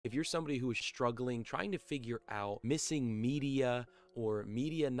if you're somebody who is struggling, trying to figure out missing media or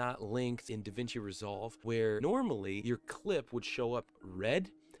media not linked in Davinci Resolve, where normally your clip would show up red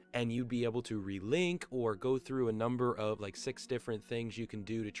and you'd be able to relink or go through a number of like 6 different things you can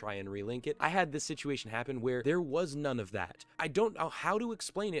do to try and relink it. I had this situation happen where there was none of that. I don't know how to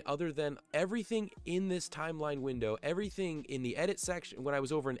explain it other than everything in this timeline window, everything in the edit section, when I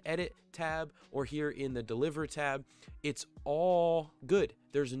was over in edit tab or here in the deliver tab, it's all good.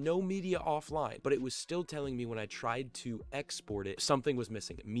 There's no media offline, but it was still telling me when I tried to export it, something was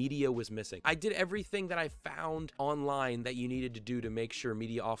missing. Media was missing. I did everything that I found online that you needed to do to make sure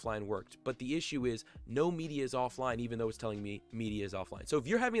media offline worked. But the issue is no media is offline, even though it's telling me media is offline. So if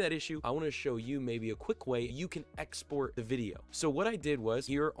you're having that issue, I want to show you maybe a quick way you can export the video. So what I did was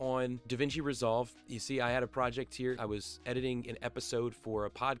here on Davinci Resolve, you see I had a project here. I was editing an episode for a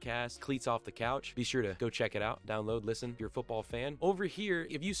podcast, Cleats Off the Couch. Be sure to go check it out, download, listen if you're a football fan. Over here,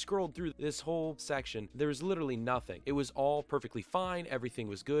 if you scrolled through this whole section, there was literally nothing. It was all perfectly fine. Everything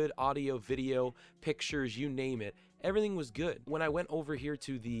was good. Audio, video, pictures, you name it. Everything was good. When I went over here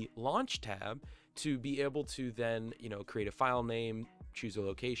to the launch tab to be able to then, create a file name, choose a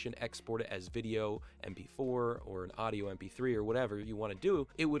location, export it as video MP4 or an audio MP3 or whatever you want to do,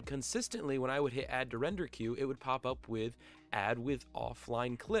 it would consistently, when I would hit add to render queue, it would pop up with add with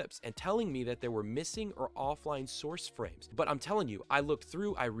offline clips and telling me that there were missing or offline source frames. But I'm telling you, I looked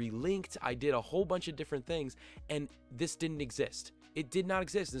through, I relinked, I did a whole bunch of different things, and this didn't exist. It did not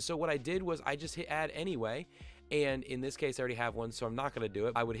exist. And so what I did was I just hit add anyway. And in this case, I already have one, so I'm not going to do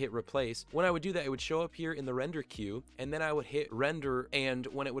it. I would hit replace. When I would do that, it would show up here in the render queue, and then I would hit render, and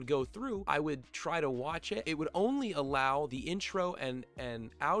when it would go through, I would try to watch it. It would only allow the intro and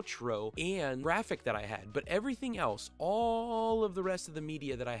outro and graphic that I had, but everything else, all of the rest of the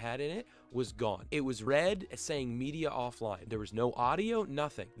media that I had in it was gone. It was red saying media offline. There was no audio,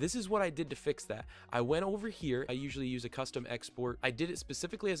 nothing. This is what I did to fix that. I went over here. I usually use a custom export. I did it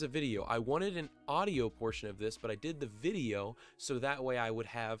specifically as a video. I wanted an audio portion of this, but I did the video so that way I would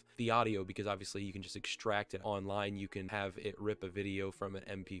have the audio, because obviously you can just extract it online. You can have it rip a video from an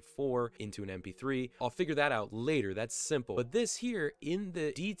MP4 into an MP3. I'll figure that out later. That's simple. But this here in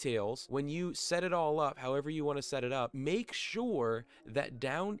the details, when you set it all up, however you want to set it up, make sure that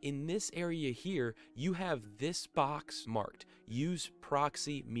down in this area here, you have this box marked, use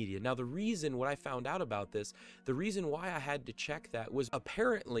Proxy Media. Now, the reason what I found out about this, the reason why I had to check that was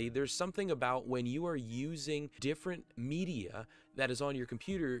apparently there's something about when you are using different media that is on your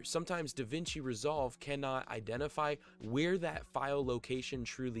computer, sometimes Davinci Resolve cannot identify where that file location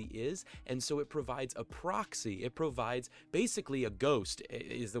truly is, and so it provides a proxy. It provides basically a ghost,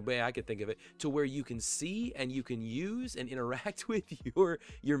 is the way I could think of it, to where you can see and you can use and interact with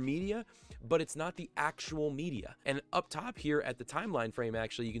your media, but it's not the actual media. And up top here at the timeline frame,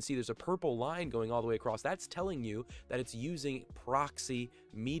 actually, you can see there's a purple line going all the way across. That's telling you that it's using Proxy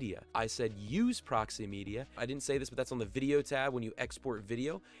Media. I said use Proxy Media. I didn't say this, but that's on the video tab. When you export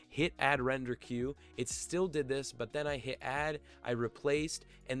video, hit add render queue. It still did this, but then I hit add, I replaced,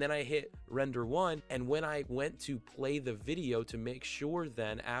 and then I hit render 1. And when I went to play the video to make sure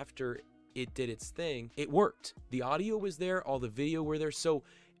then after it did its thing, it worked. The audio was there, all the video were there. So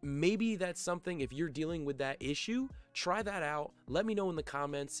maybe that's something, if you're dealing with that issue, try that out. Let me know in the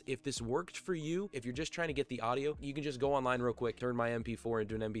comments if this worked for you. If you're just trying to get the audio, you can just go online real quick, turn my MP4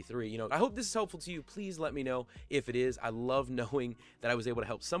 into an MP3. I hope this is helpful to you. Please let me know if it is. I love knowing that I was able to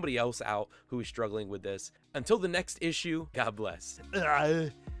help somebody else out who is struggling with this. Until the next issue, God bless.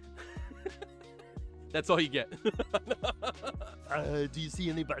 That's all you get. Do you see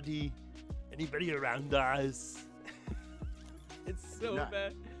anybody around us? It's so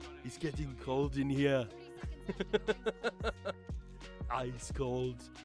bad. It's getting cold in here. Ice cold.